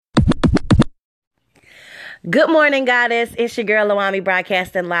Good morning, Goddess. It's your girl, Lawami,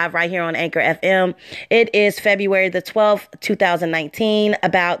 broadcasting live right here on Anchor FM. It is February the 12th, 2019,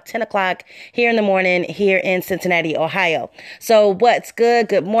 about 10 o'clock here in the morning here in Cincinnati, Ohio. So what's good?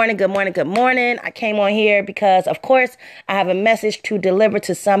 Good morning, good morning, good morning. I came on here because, of course, I have a message to deliver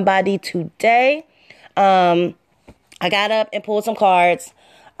to somebody today. I got up and pulled some cards.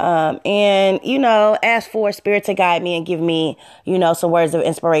 Ask for spirit to guide me and give me, some words of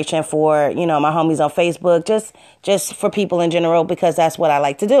inspiration for, my homies on Facebook, just for people in general, because that's what I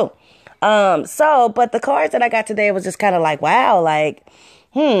like to do. But the cards that I got today was just kind of like, wow,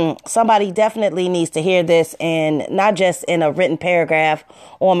 somebody definitely needs to hear this, and not just in a written paragraph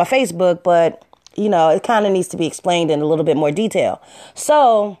on my Facebook, but, it kind of needs to be explained in a little bit more detail.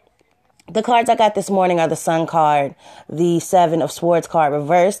 So the cards I got this morning are the Sun card, the Seven of Swords card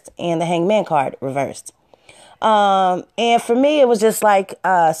reversed, and the Hangman card reversed. And for me, it was just like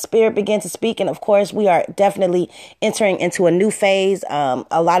spirit began to speak. And of course, we are definitely entering into a new phase.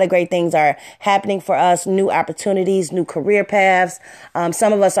 A lot of great things are happening for us, new opportunities, new career paths.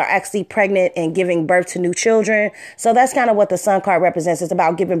 Some of us are actually pregnant and giving birth to new children. So that's kind of what the Sun card represents. It's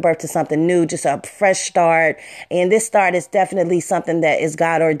about giving birth to something new, just a fresh start. And this start is definitely something that is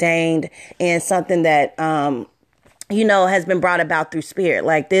God ordained and something that, has been brought about through spirit.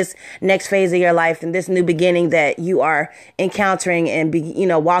 Like this next phase of your life and this new beginning that you are encountering and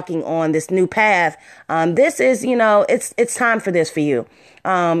walking on this new path. This is, it's time for this for you.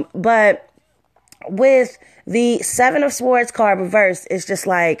 But with the Seven of Swords card reversed, it's just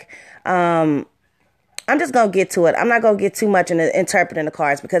like, I'm just going to get to it. I'm not going to get too much into interpreting the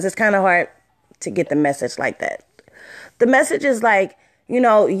cards because it's kind of hard to get the message like that. The message is like,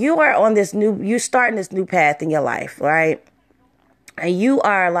 you are on you're starting this new path in your life, right? And you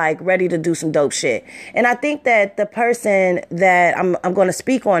are like ready to do some dope shit. And I think that the person that I'm going to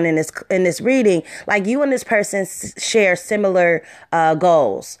speak on in this reading, like you and this person share similar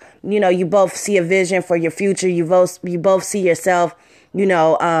goals. You both see a vision for your future. You both see yourself,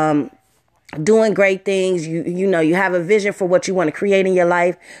 doing great things. You have a vision for what you want to create in your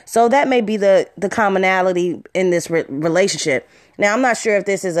life. So that may be the commonality in this relationship. Now, I'm not sure if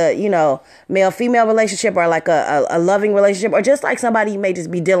this is a, male-female relationship or like a loving relationship, or just like somebody you may just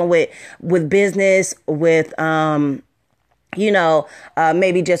be dealing with business, with, maybe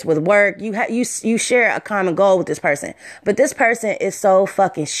just with work. You share a common goal with this person, but this person is so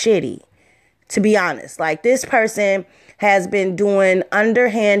fucking shitty, to be honest. Like this person has been doing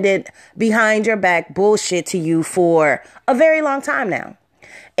underhanded, behind your back bullshit to you for a very long time now.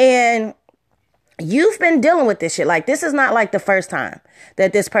 And you've been dealing with this shit. Like, this is not like the first time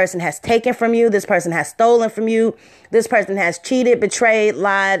that this person has taken from you. This person has stolen from you. This person has cheated, betrayed,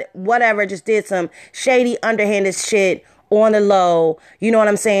 lied, whatever, just did some shady, underhanded shit on the low. You know what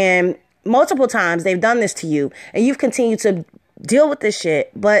I'm saying? Multiple times they've done this to you, and you've continued to deal with this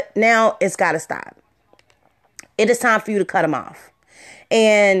shit, but now it's got to stop. It is time for you to cut them off.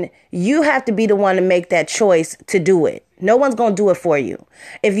 And you have to be the one to make that choice to do it. No one's going to do it for you.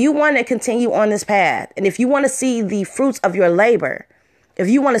 If you want to continue on this path, and if you want to see the fruits of your labor, if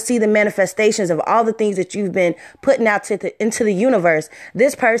you want to see the manifestations of all the things that you've been putting out into the universe,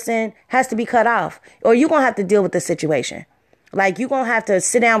 this person has to be cut off, or you're going to have to deal with the situation. Like, you're going to have to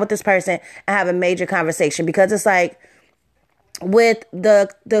sit down with this person and have a major conversation, because it's like, with the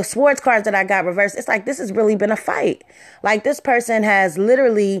swords cards that I got reversed, it's like this has really been a fight. Like, this person has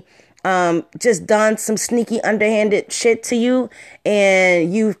literally just done some sneaky, underhanded shit to you,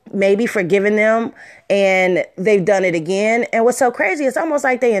 and you've maybe forgiven them, and they've done it again. And what's so crazy, it's almost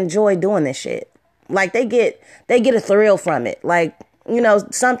like they enjoy doing this shit. Like they get a thrill from it. Like, they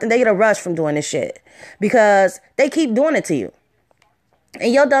get a rush from doing this shit because they keep doing it to you,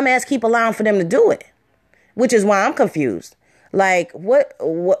 and your dumb ass keep allowing for them to do it, which is why I'm confused. Like,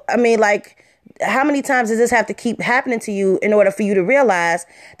 how many times does this have to keep happening to you in order for you to realize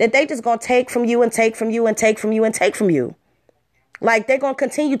that they just going to take from you and take from you and take from you and take from you? Like, they're going to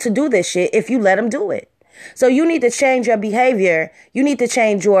continue to do this shit if you let them do it. So you need to change your behavior. You need to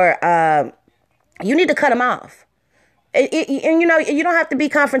change your, you need to cut them off. And you don't have to be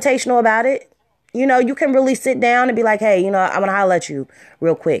confrontational about it. You can really sit down and be like, hey, I want to holler at you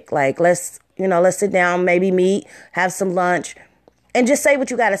real quick. Like, let's sit down, maybe meet, have some lunch, and just say what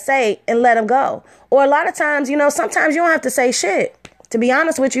you got to say and let them go. Or a lot of times, sometimes you don't have to say shit. To be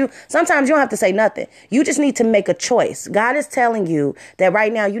honest with you, sometimes you don't have to say nothing. You just need to make a choice. God is telling you that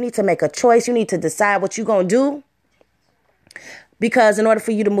right now you need to make a choice. You need to decide what you're going to do. Because in order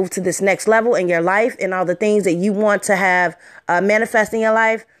for you to move to this next level in your life and all the things that you want to have manifest in your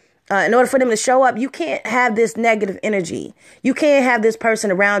life, in order for them to show up, you can't have this negative energy. You can't have this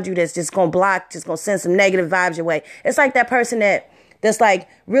person around you that's just going to block, just going to send some negative vibes your way. It's like that person that's like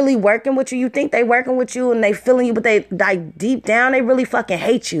really working with you. You think they working with you and they feeling you, but they like deep down, they really fucking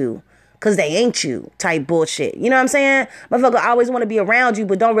hate you because they ain't you type bullshit. You know what I'm saying? Motherfucker always want to be around you,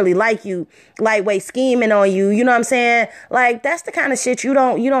 but don't really like you, lightweight scheming on you. You know what I'm saying? Like, that's the kind of shit you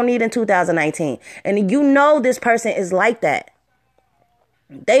don't need in 2019. And you know this person is like that.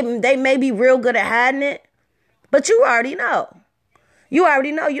 They may be real good at hiding it, but you already know. You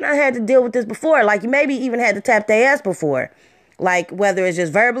already know. You done had to deal with this before. Like, you maybe even had to tap their ass before. Like, whether it's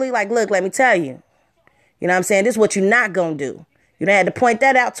just verbally, like, look, let me tell you. You know what I'm saying? This is what you're not going to do. You done had to point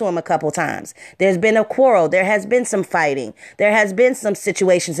that out to him a couple times. There's been a quarrel. There has been some fighting. There has been some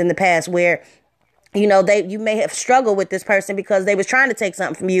situations in the past where, you know, you may have struggled with this person because they was trying to take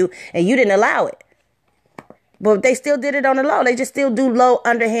something from you and you didn't allow it. But they still did it on the low. They just still do low,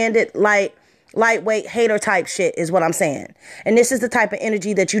 underhanded, lightweight, hater type shit is what I'm saying. And this is the type of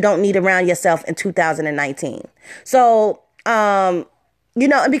energy that you don't need around yourself in 2019. So, you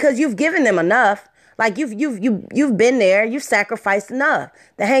know, because you've given them enough. Like, you've been there. You've sacrificed enough.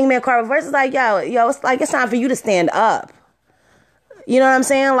 The Hangman card reverse is like, yo, it's like, it's time for you to stand up. You know what I'm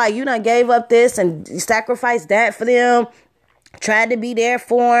saying? Like, you done gave up this and sacrificed that for them. Tried to be there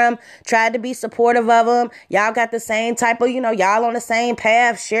for them, tried to be supportive of them. Y'all got the same type of, you know, y'all on the same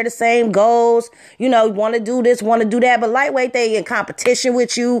path, share the same goals, you know, want to do this, want to do that. But lightweight, they in competition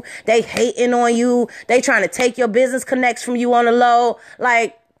with you. They hating on you. They trying to take your business connects from you on the low.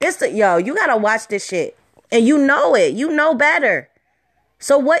 Like, you got to watch this shit. And you know it. You know better.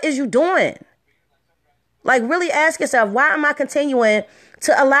 So what is you doing? Like, really ask yourself, why am I continuing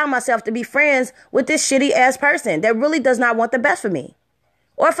to allow myself to be friends with this shitty ass person that really does not want the best for me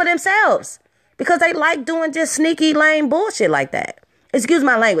or for themselves? Because they like doing just sneaky, lame bullshit like that. Excuse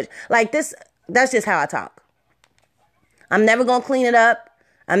my language. Like this, that's just how I talk. I'm never going to clean it up.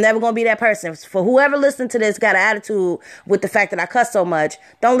 I'm never going to be that person. For whoever listened to this got an attitude with the fact that I cuss so much,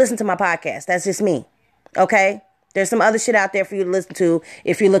 don't listen to my podcast. That's just me. Okay? There's some other shit out there for you to listen to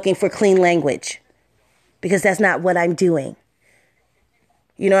if you're looking for clean language. Because that's not what I'm doing.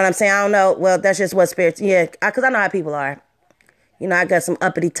 You know what I'm saying? I don't know. Well, that's just what spirits... Yeah, because I know how people are. You know, I got some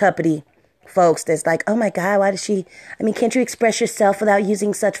uppity-tuppity folks that's like, oh my God, why does she... I mean, can't you express yourself without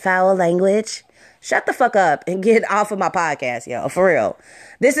using such foul language? Shut the fuck up and get off of my podcast, yo. For real.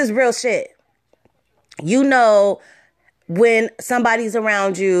 This is real shit. You know when somebody's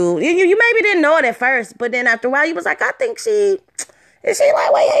around you... You maybe didn't know it at first, but then after a while, you was like, I think she... Is she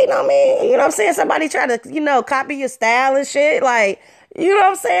lightweight hating on me? You know what I'm saying? Somebody try to, you know, copy your style and shit. Like, you know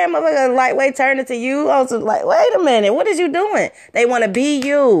what I'm saying? Motherfucker, lightweight turn it to you. I was like, wait a minute. What is you doing? They want to be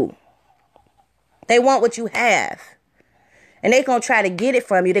you. They want what you have. And they going to try to get it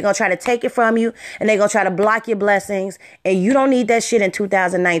from you. They're going to try to take it from you. And they're going to try to block your blessings. And you don't need that shit in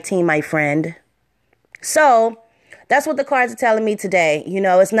 2019, my friend. So, that's what the cards are telling me today. You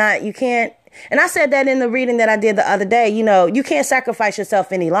know, it's not, you can't. And I said that in the reading that I did the other day. You know, you can't sacrifice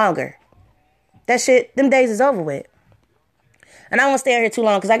yourself any longer. That shit, them days is over with. And I won't stay here too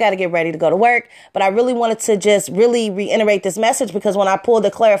long because I got to get ready to go to work. But I really wanted to just really reiterate this message because when I pulled the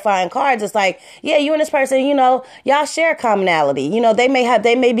clarifying cards, it's like, yeah, you and this person, you know, y'all share commonality. You know, they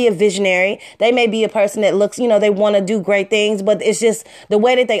may be a visionary. They may be a person that looks, you know, they want to do great things. But it's just the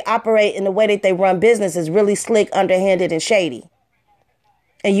way that they operate and the way that they run business is really slick, underhanded, and shady.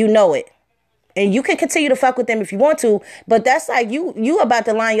 And you know it. And you can continue to fuck with them if you want to, but that's like you about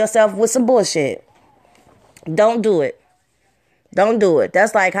to line yourself with some bullshit. Don't do it. Don't do it.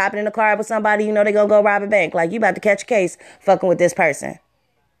 That's like hopping in a car with somebody, you know they're going to go rob a bank. Like, you about to catch a case fucking with this person.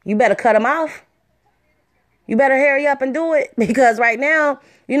 You better cut them off. You better hurry up and do it because right now,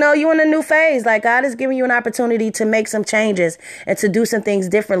 you know, you're in a new phase. Like, God is giving you an opportunity to make some changes and to do some things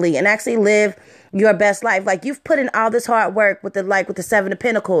differently and actually live your best life. Like, you've put in all this hard work with the Seven of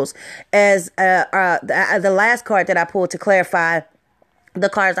Pentacles as the last card that I pulled to clarify the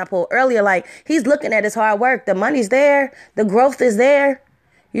cards I pulled earlier. Like, he's looking at his hard work. The money's there. The growth is there,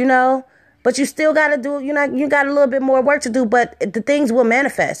 you know, but you still got to do, you know, you got a little bit more work to do, but the things will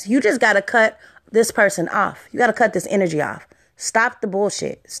manifest. You just got to cut this person off. You got to cut this energy off. Stop the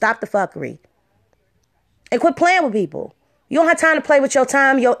bullshit. Stop the fuckery. And quit playing with people. You don't have time to play with your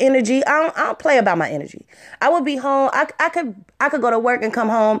time, your energy. I don't play about my energy. I would be home. I could go to work and come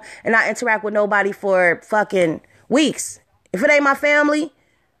home and not interact with nobody for fucking weeks. If it ain't my family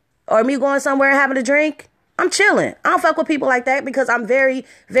or me going somewhere and having a drink, I'm chilling. I don't fuck with people like that because I'm very,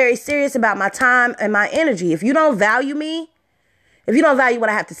 very serious about my time and my energy. If you don't value me, if you don't value what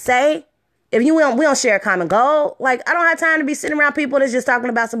I have to say, If we don't share a common goal, like, I don't have time to be sitting around people that's just talking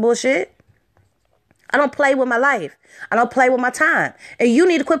about some bullshit. I don't play with my life. I don't play with my time. And you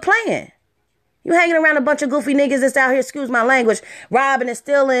need to quit playing. You hanging around a bunch of goofy niggas that's out here, excuse my language, robbing and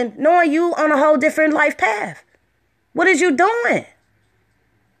stealing, knowing you on a whole different life path. What is you doing?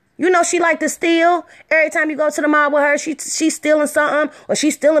 You know she like to steal. Every time you go to the mall with her, she's stealing something, or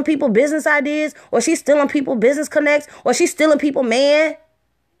she's stealing people business ideas, or she's stealing people business connects, or she's stealing people man.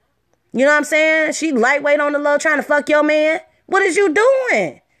 You know what I'm saying? She lightweight on the low trying to fuck your man. What is you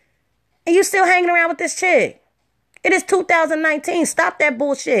doing? And you still hanging around with this chick. It is 2019. Stop that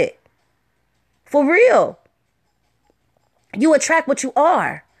bullshit. For real. You attract what you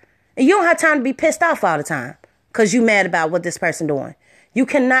are. And you don't have time to be pissed off all the time because you mad about what this person doing. You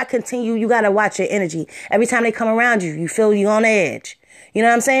cannot continue. You got to watch your energy. Every time they come around you, you feel you on edge. You know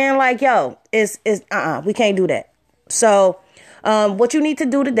what I'm saying? Like, yo, we can't do that. So what you need to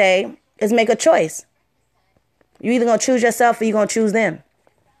do today is make a choice. You either going to choose yourself or you going to choose them.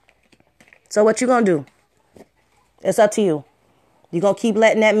 So what you going to do? It's up to you. You going to keep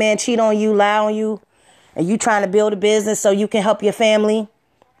letting that man cheat on you, lie on you, and you trying to build a business so you can help your family,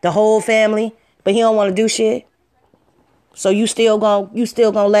 the whole family, but he don't want to do shit. So you still gonna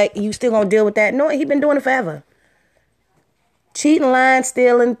deal with that? No, he been doing it forever. Cheating, lying,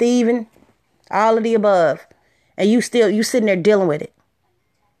 stealing, thieving, all of the above. And you sitting there dealing with it.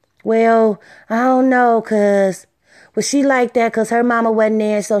 Well, I don't know, was she like that because her mama wasn't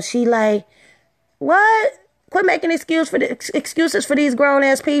there, so she like, what? Quit making excuses for these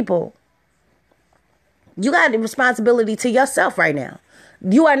grown-ass people. You got the responsibility to yourself right now.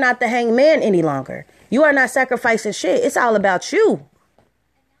 You are not the hangman any longer. You are not sacrificing shit. It's all about you.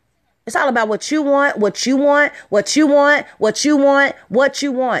 It's all about what you want, what you want, what you want, what you want, what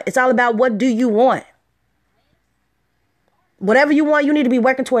you want. It's all about what do you want. Whatever you want, you need to be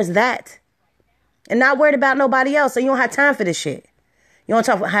working towards that. And not worried about nobody else, so you don't have time for this shit. You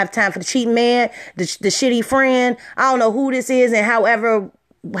don't have time for the cheating man, the shitty friend. I don't know who this is, and however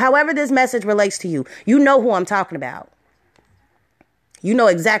this message relates to you, you know who I'm talking about. You know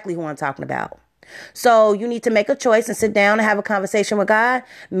exactly who I'm talking about. So you need to make a choice and sit down and have a conversation with God.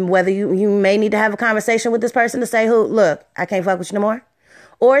 Whether you may need to have a conversation with this person to say, look, I can't fuck with you no more.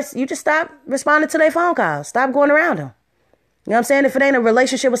 Or you just stop responding to their phone calls. Stop going around them. You know what I'm saying? If it ain't a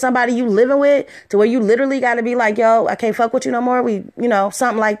relationship with somebody you living with to where you literally got to be like, yo, I can't fuck with you no more.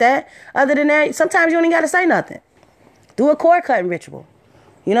 Something like that. Other than that, sometimes you don't even got to say nothing. Do a cord cutting ritual.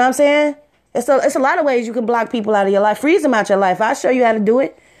 You know what I'm saying? It's a lot of ways you can block people out of your life. Freeze them out your life. I'll show you how to do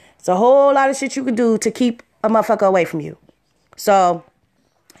it. It's a whole lot of shit you can do to keep a motherfucker away from you. So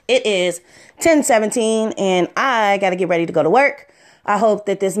it is 10:17 and I got to get ready to go to work. I hope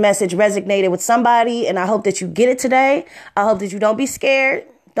that this message resonated with somebody, and I hope that you get it today. I hope that you don't be scared.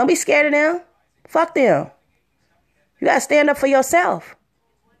 Don't be scared of them. Fuck them. You got to stand up for yourself.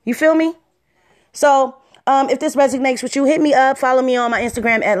 You feel me? So if this resonates with you, hit me up. Follow me on my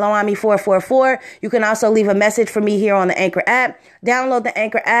Instagram at Loami444. You can also leave a message for me here on the Anchor app. Download the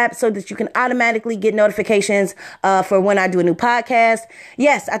Anchor app so that you can automatically get notifications for when I do a new podcast.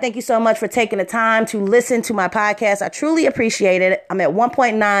 Yes, I thank you so much for taking the time to listen to my podcast. I truly appreciate it. I'm at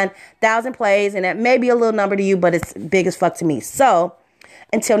 1.9 thousand plays, and that may be a little number to you, but it's big as fuck to me. So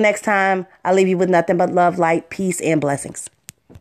until next time, I leave you with nothing but love, light, peace, and blessings.